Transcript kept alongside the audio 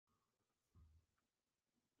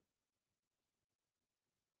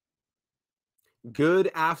Good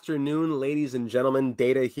afternoon, ladies and gentlemen.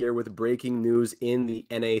 Data here with breaking news in the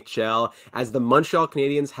NHL as the Montreal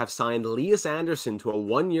Canadiens have signed Lias Andersson to a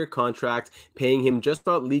one-year contract, paying him just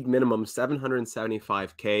about league minimum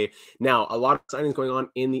 $775K. Now, a lot of signings going on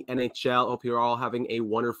in the NHL. Hope you're all having a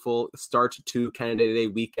wonderful start to Canada Day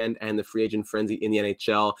weekend and the free agent frenzy in the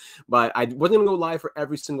NHL. But I wasn't going to go live for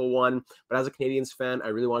every single one, but as a Canadiens fan, I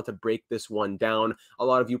really wanted to break this one down. A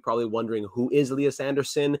lot of you probably wondering, who is Lias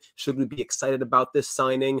Andersson? Should we be excited about this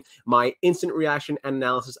signing? My instant reaction and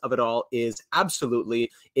analysis of it all is absolutely.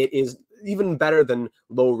 It is even better than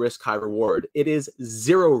low risk, high reward. It is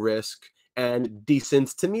zero risk and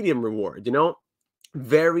decent to medium reward.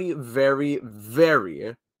 Very, very,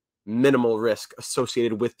 very minimal risk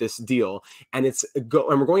associated with this deal. And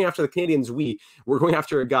we're going after the Canadiens. We're going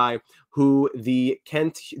after a guy who the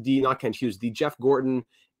Jeff Gorton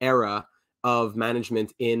era of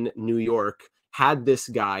management in New York had this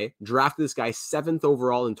guy, drafted this guy 7th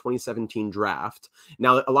overall in 2017 draft.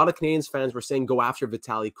 Now, a lot of Canadiens fans were saying, go after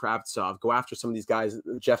Vitaly Kravtsov, go after some of these guys,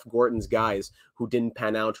 Jeff Gorton's guys who didn't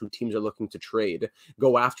pan out, who teams are looking to trade.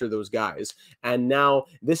 Go after those guys. And now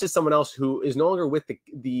this is someone else who is no longer with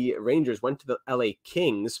the Rangers, went to the LA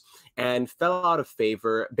Kings and fell out of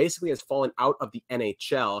favor, basically has fallen out of the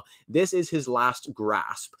NHL. This is his last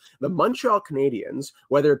grasp. The Montreal Canadiens,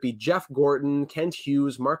 whether it be Jeff Gorton, Kent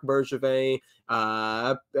Hughes, Marc Bergevin,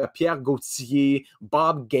 Pierre Gauthier,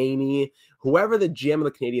 Bob Gainey, whoever the GM of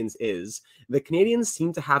the Canadiens is, the Canadiens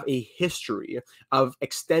seem to have a history of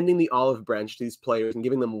extending the olive branch to these players and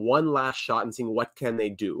giving them one last shot and seeing what can they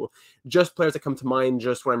do. Just players that come to mind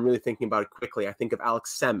just when I'm really thinking about it quickly. I think of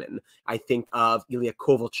Alex Semin. I think of Ilya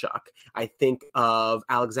Kovalchuk. I think of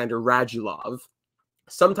Alexander Radulov.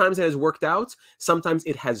 Sometimes it has worked out. Sometimes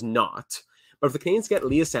it has not. But if the Canadiens get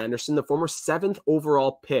Lias Andersson, the former 7th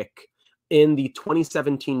overall pick in the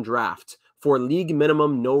 2017 draft for league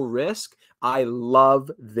minimum, no risk, I love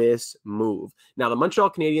this move. Now, the Montreal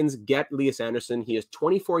Canadiens get Lias Andersson. He is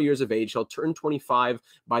 24 years of age. He'll turn 25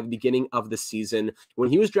 by the beginning of the season. When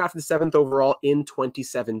he was drafted 7th overall in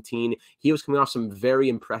 2017, he was coming off some very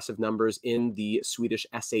impressive numbers in the Swedish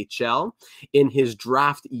SHL. In his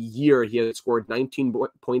draft year, he had scored 19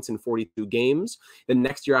 points in 42 games. The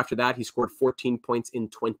next year after that, he scored 14 points in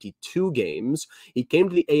 22 games. He came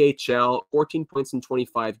to the AHL, 14 points in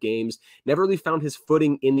 25 games. Never really found his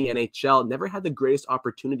footing in the NHL. Never had the greatest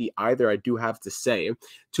opportunity either, I do have to say.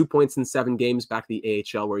 2 points in 7 games back to the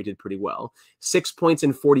AHL where he did pretty well. 6 points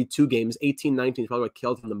in 42 games. 18-19 is probably what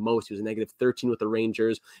killed him the most. He was a negative 13 with the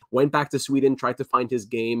Rangers. Went back to Sweden, tried to find his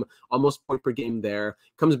game. Almost point per game there.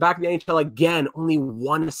 Comes back to the NHL again. Only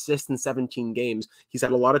 1 assist in 17 games. He's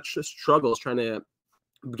had a lot of struggles trying to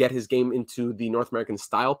get his game into the North American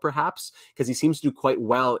style, perhaps, because he seems to do quite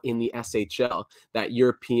well in the SHL. That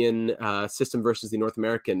European system versus the North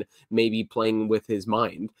American may be playing with his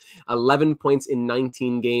mind. 11 points in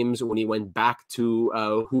 19 games when he went back to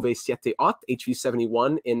HV78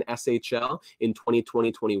 HV71 in SHL in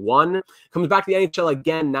 2020-21. Comes back to the NHL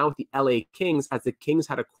again, now with the LA Kings, as the Kings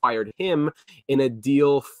had acquired him in a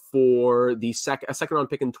deal for the second round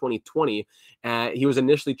pick in 2020. He was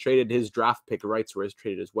initially traded, his draft pick rights were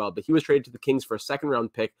traded as well, but he was traded to the Kings for a second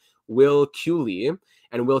round pick, Will Cuylle,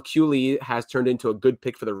 and Will Cuylle has turned into a good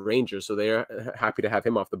pick for the Rangers, so they're happy to have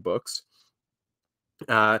him off the books.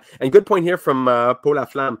 And good point here from Paul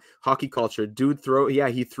Laflamme, hockey culture. Dude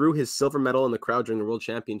he threw his silver medal in the crowd during the World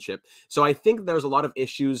Championship. So I think there's a lot of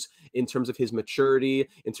issues in terms of his maturity,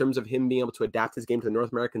 in terms of him being able to adapt his game to the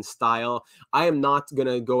North American style. I am not going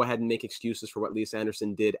to go ahead and make excuses for what Lias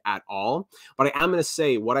Andersson did at all, but I am going to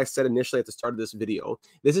say what I said initially at the start of this video.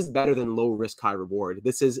 This is better than low risk, high reward.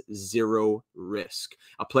 This is zero risk.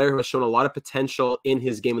 A player who has shown a lot of potential in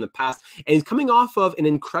his game in the past, and he's coming off of an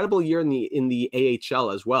incredible year in the AHL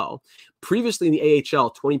as well. Previously in the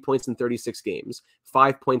AHL, 20 points in 36 games,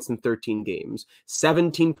 5 points in 13 games,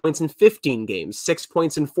 17 points in 15 games, 6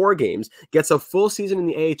 points in 4 games, gets a full season in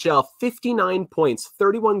the AHL, 59 points,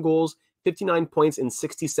 31 goals, 59 points in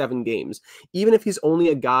 67 games. Even if he's only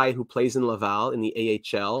a guy who plays in Laval in the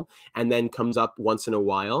AHL and then comes up once in a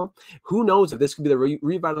while, who knows if this could be the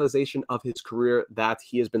revitalization of his career that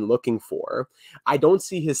he has been looking for. I don't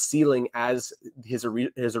see his ceiling as his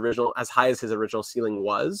original, as high as his original ceiling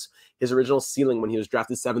was. His original ceiling when he was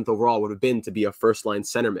drafted 7th overall would have been to be a first-line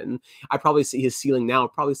centerman. I probably see his ceiling now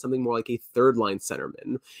probably something more like a third-line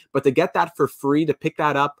centerman. But to get that for free, to pick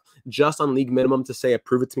that up just on league minimum to say a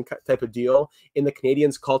prove it to me type of deal. In the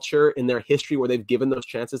Canadiens culture, in their history where they've given those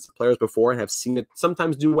chances to players before and have seen it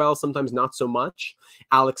sometimes do well, sometimes not so much.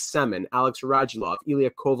 Alex Semin, Alex Radulov,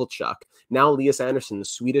 Ilya Kovalchuk, now Lias Andersson, the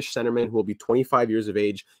Swedish centerman who will be 25 years of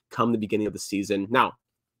age come the beginning of the season. Now,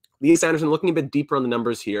 Lias Andersson, looking a bit deeper on the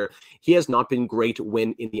numbers here, he has not been great to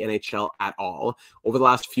win in the NHL at all. Over the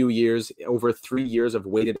last few years, over 3 years of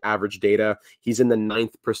weighted average data, he's in the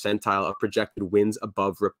 9th percentile of projected wins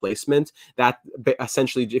above replacement. That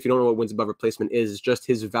essentially, if you don't know what wins above replacement is just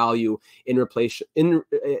his value in relation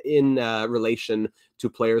to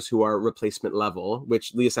players who are replacement level,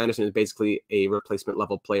 which Lias Andersson is basically a replacement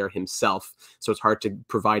level player himself. So it's hard to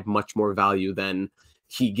provide much more value than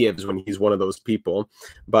he gives when he's one of those people.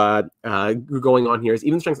 But going on here is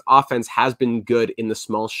even strength offense has been good in the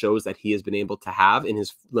small shows that he has been able to have in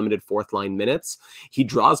his limited fourth line minutes. He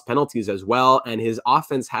draws penalties as well, and his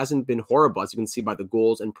offense hasn't been horrible, as you can see by the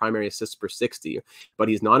goals and primary assists per 60. But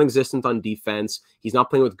he's non-existent on defense. He's not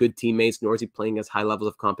playing with good teammates, nor is he playing as high levels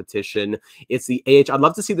of competition. It's the AHL. I'd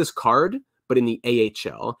love to see this card, but in the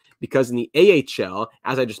AHL, because in the AHL,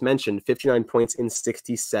 as I just mentioned, 59 points in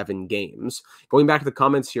 67 games. Going back to the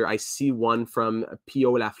comments here, I see one from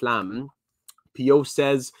Pio Laflamme. Pio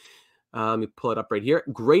says, let me pull it up right here.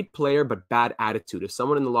 Great player, but bad attitude. If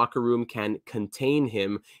someone in the locker room can contain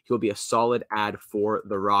him, he'll be a solid add for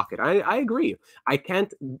the Rocket. I agree. I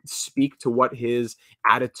can't speak to what his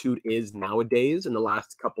attitude is nowadays in the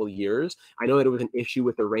last couple of years. I know that it was an issue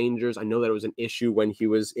with the Rangers. I know that it was an issue when he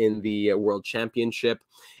was in the World Championship.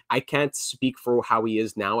 I can't speak for how he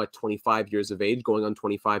is now at 25 years of age, going on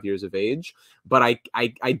 25 years of age, but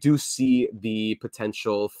I do see the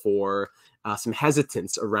potential for some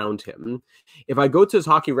hesitance around him. If I go to his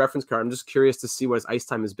hockey reference card, I'm just curious to see what his ice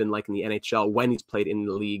time has been like in the NHL when he's played in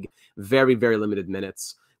the league. Very, very limited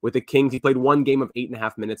minutes. With the Kings, he played one game of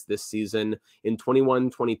 8.5 minutes this season. In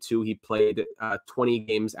 21-22, he played 20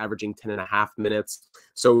 games, averaging 10.5 minutes.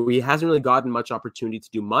 So he hasn't really gotten much opportunity to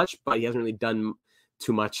do much, but he hasn't really done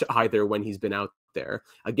too much either when he's been out there.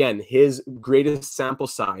 Again, his greatest sample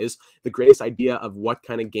size, the greatest idea of what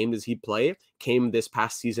kind of game does he play came this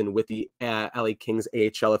past season with the LA Kings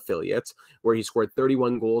AHL affiliate, where he scored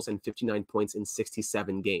 31 goals and 59 points in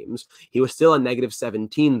 67 games. He was still a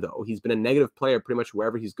 -17 though. He's been a negative player pretty much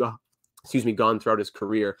wherever he's gone throughout his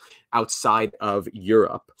career outside of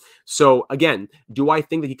Europe. So again, do I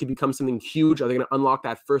think that he could become something huge? Are they going to unlock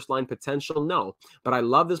that first line potential? No, but I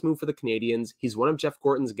love this move for the Canadiens. He's one of Jeff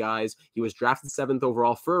Gorton's guys. He was drafted 7th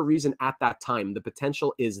overall for a reason at that time. The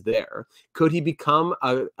potential is there. Could he become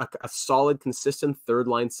a solid, consistent third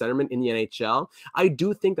line centerman in the NHL? I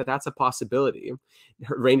do think that that's a possibility.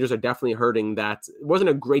 Rangers are definitely hurting that. It wasn't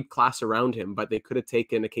a great class around him, but they could have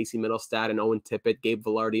taken a Casey Middlestad and Owen Tippett, Gabe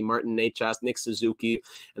Velarde, Martin Necas, Nick Suzuki,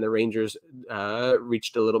 and the Rangers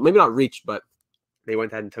reached a little, maybe not reached, but they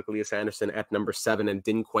went ahead and took Lias Andersson at number 7 and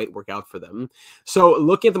didn't quite work out for them. So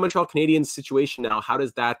looking at the Montreal Canadiens situation now, how do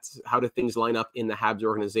things line up in the Habs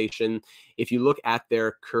organization? If you look at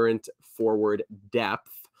their current forward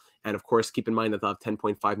depth, and of course, keep in mind that they'll have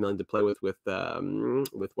 $10.5 million to play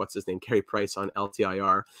with what's his name, Carey Price on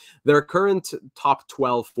LTIR. Their current top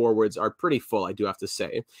 12 forwards are pretty full, I do have to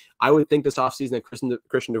say. I would think this offseason that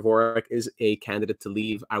Christian Dvorak is a candidate to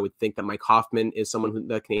leave. I would think that Mike Hoffman is someone who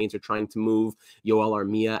the Canadiens are trying to move. Yoel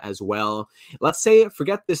Armia as well. Let's say,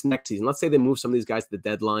 forget this next season. Let's say they move some of these guys to the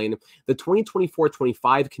deadline. The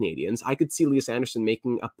 2024-25 Canadiens, I could see Lias Andersson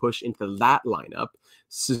making a push into that lineup.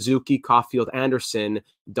 Suzuki, Caulfield, Anderson,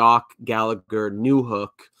 Doc, Gallagher, Newhook,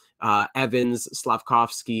 Evans,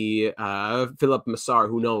 Slavkovsky, Philip Massar,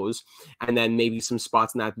 who knows, and then maybe some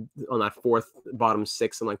spots on that fourth, bottom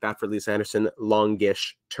six, something like that for Lias Andersson,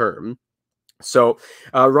 longish term. So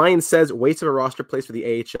Ryan says, waste of a roster place for the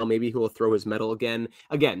AHL. Maybe he will throw his medal again.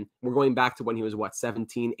 Again, we're going back to when he was,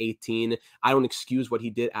 17, 18. I don't excuse what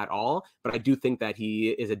he did at all, but I do think that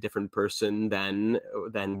he is a different person than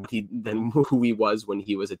who he was when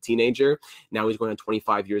he was a teenager. Now he's going on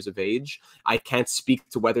 25 years of age. I can't speak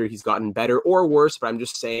to whether he's gotten better or worse, but I'm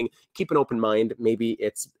just saying, keep an open mind. Maybe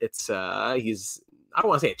he's, I don't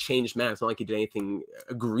want to say a changed man. It's not like he did anything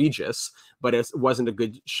egregious, but it wasn't a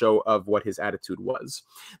good show of what his attitude was.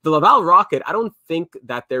 The Laval Rocket, I don't think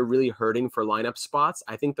that they're really hurting for lineup spots.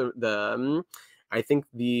 I think I think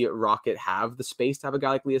the Rocket have the space to have a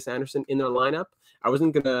guy like Lias Andersson in their lineup. I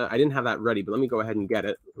didn't have that ready, but let me go ahead and get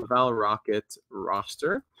it. Laval Rocket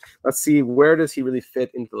roster. Let's see, where does he really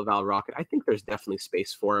fit into the Laval Rocket? I think there's definitely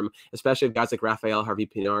space for him, especially if guys like Raphael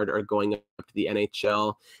Harvey-Pinard are going up to the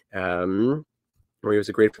NHL. where he was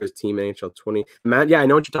a great for his team, NHL 20. Matt, yeah, I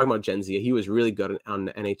know what you're talking about, Gen Z. He was really good on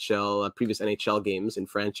NHL, previous NHL games in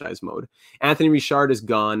franchise mode. Anthony Richard is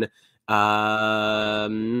gone.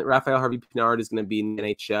 Raphael Harvey-Pinard is going to be in the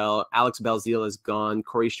NHL. Alex Belzile is gone.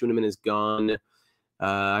 Corey Schooneman is gone.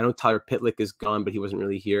 I know Tyler Pitlick is gone, but he wasn't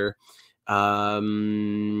really here.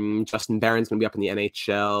 Justin Barron's going to be up in the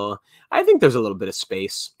NHL. I think there's a little bit of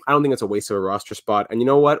space. I don't think it's a waste of a roster spot. And you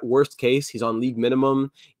know what? Worst case, he's on league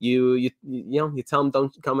minimum. You tell him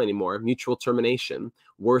don't come anymore. Mutual termination.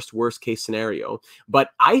 Worst case scenario.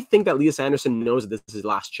 But I think that Lias Andersson knows that this is his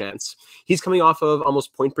last chance. He's coming off of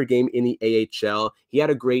almost point per game in the AHL. He had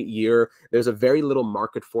a great year. There's a very little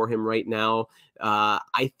market for him right now.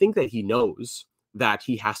 I think that he knows that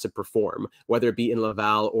he has to perform, whether it be in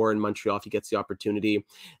Laval or in Montreal if he gets the opportunity.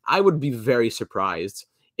 I would be very surprised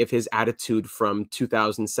if his attitude from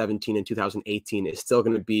 2017 and 2018 is still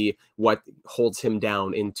going to be what holds him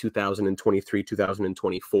down in 2023,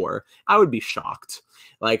 2024. I would be shocked.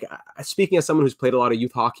 Like, speaking as someone who's played a lot of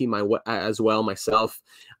youth hockey as well myself,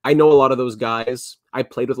 I know a lot of those guys. I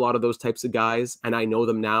played with a lot of those types of guys, and I know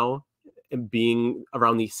them now, being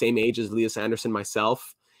around the same age as Lias Andersson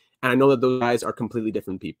myself. And I know that those guys are completely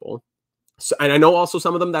different people. So, and I know also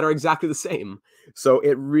some of them that are exactly the same. So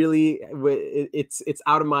it really, it's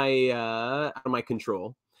out of my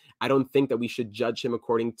control. I don't think that we should judge him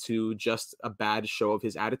according to just a bad show of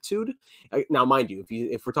his attitude. Now, mind you,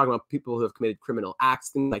 if we're talking about people who have committed criminal acts,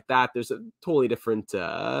 things like that, there's a totally different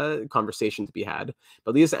conversation to be had.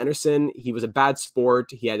 But Lias Andersson, he was a bad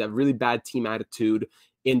sport. He had a really bad team attitude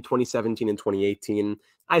in 2017 and 2018.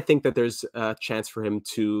 I think that there's a chance for him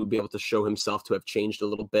to be able to show himself to have changed a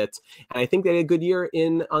little bit. And I think they had a good year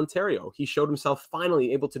in Ontario. He showed himself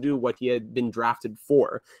finally able to do what he had been drafted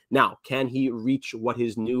for. Now, can he reach what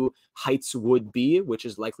his new heights would be, which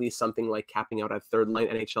is likely something like capping out at third-line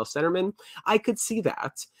NHL centerman? I could see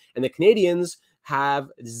that. And the Canadiens have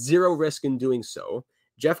zero risk in doing so.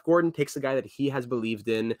 Jeff Gordon takes a guy that he has believed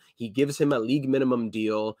in. He gives him a league minimum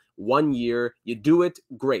deal, 1 year. You do it,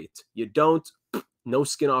 great. You don't, no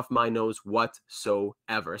skin off my nose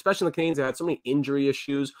whatsoever. Especially the Canadiens, they had so many injury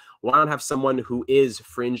issues. Why not have someone who is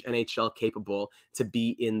fringe NHL capable to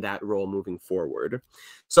be in that role moving forward?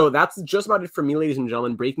 So that's just about it for me, ladies and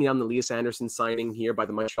gentlemen. Breaking down the Lias Andersson signing here by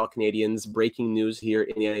the Montreal Canadiens. Breaking news here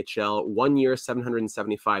in the NHL. 1 year,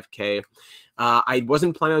 $775K. I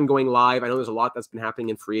wasn't planning on going live. I know there's a lot that's been happening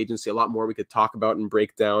in free agency, a lot more we could talk about and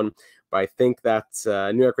break down. But I think that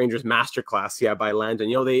New York Rangers masterclass, by Landon.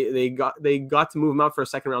 You know, they got to move him out for a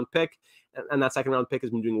second-round pick, and that second-round pick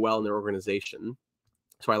has been doing well in their organization.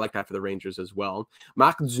 So I like that for the Rangers as well.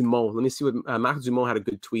 Marc Dumont. Let me see what Marc Dumont had a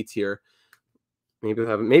good tweet here.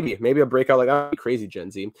 Maybe a breakout like that would be crazy,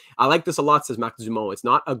 Gen Z. I like this a lot, says Marc Dumont. It's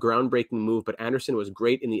not a groundbreaking move, but Andersson was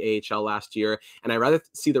great in the AHL last year, and I'd rather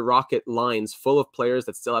see the Rocket lines full of players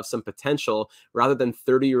that still have some potential rather than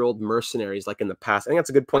 30-year-old mercenaries like in the past. I think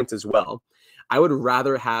that's a good point as well. I would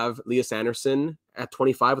rather have Lias Andersson at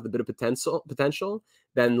 25 with a bit of potential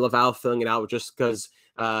than Laval filling it out just because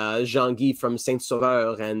Jean-Guy from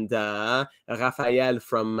Saint-Sauveur and Raphael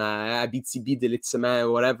from Abitibi, Delitsement,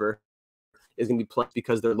 or whatever is going to be playing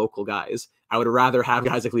because they're local guys. I would rather have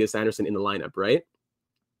guys like Lias Andersson in the lineup, right?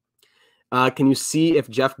 Can you see if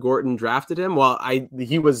Jeff Gordon drafted him? Well,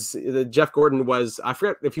 Jeff Gordon was, I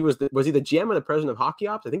forget if he was he the GM or the president of Hockey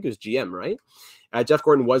Ops? I think he was GM, right? Jeff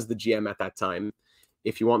Gordon was the GM at that time.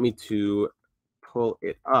 If you want me to pull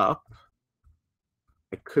it up,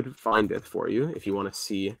 I could find it for you if you want to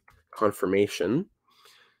see confirmation.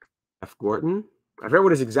 Jeff Gordon. I forget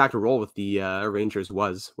what his exact role with the Rangers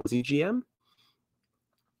was. Was he GM?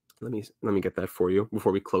 Let me get that for you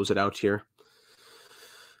before we close it out here.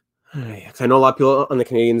 I know a lot of people on the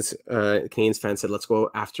Canadiens fans said, let's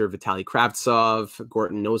go after Vitaly Kravtsov.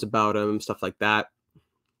 Gordon knows about him, stuff like that.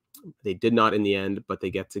 They did not in the end, but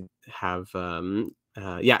they get to have,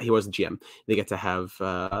 he was the GM. They get to have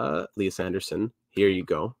Lias Andersson. Here you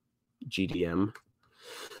go, GDM.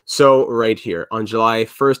 So right here, on July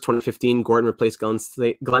 1st, 2015, Gordon replaced Glenn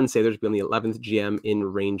Sather to be the 11th GM in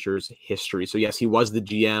Rangers history. So yes, he was the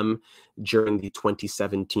GM during the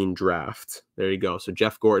 2017 draft. There you go. So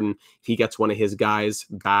Jeff Gordon, he gets one of his guys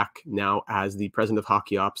back now as the president of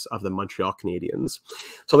Hockey Ops of the Montreal Canadiens.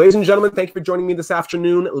 So ladies and gentlemen, thank you for joining me this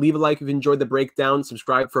afternoon. Leave a like if you enjoyed the breakdown.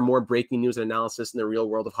 Subscribe for more breaking news and analysis in the real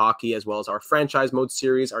world of hockey, as well as our franchise mode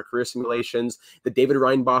series, our career simulations, the David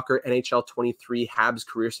Reinbacher NHL 23 Habs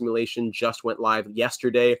career roster simulation just went live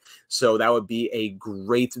yesterday, so that would be a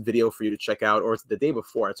great video for you to check out, or it's the day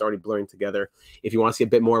before. It's already blurring together. If you want to see a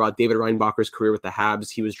bit more about David Reinbacher's career with the Habs,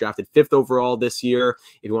 he was drafted 5th overall this year.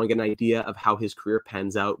 If you want to get an idea of how his career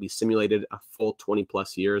pans out, we simulated a full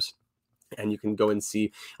 20+ years. And you can go and see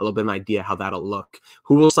a little bit of an idea how that'll look.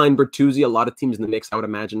 Who will sign Bertuzzi? A lot of teams in the mix, I would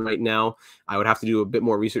imagine, right now. I would have to do a bit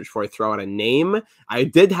more research before I throw out a name. I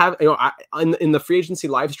did have, in the free agency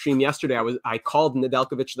live stream yesterday, I called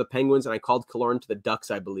Nedeljkovic to the Penguins and I called Killorn to the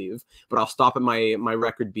Ducks, I believe. But I'll stop at my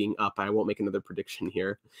record being up. I won't make another prediction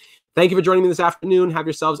here. Thank you for joining me this afternoon. Have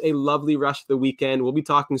yourselves a lovely rest of the weekend. We'll be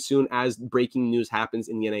talking soon as breaking news happens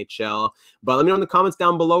in the NHL. But let me know in the comments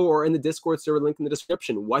down below or in the Discord server link in the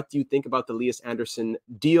description. What do you think about the Lias Andersson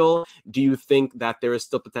deal? Do you think that there is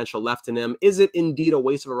still potential left in him? Is it indeed a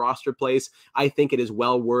waste of a roster place? I think it is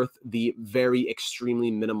well worth the very extremely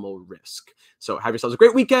minimal risk. So have yourselves a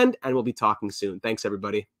great weekend, and we'll be talking soon. Thanks,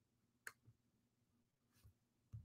 everybody.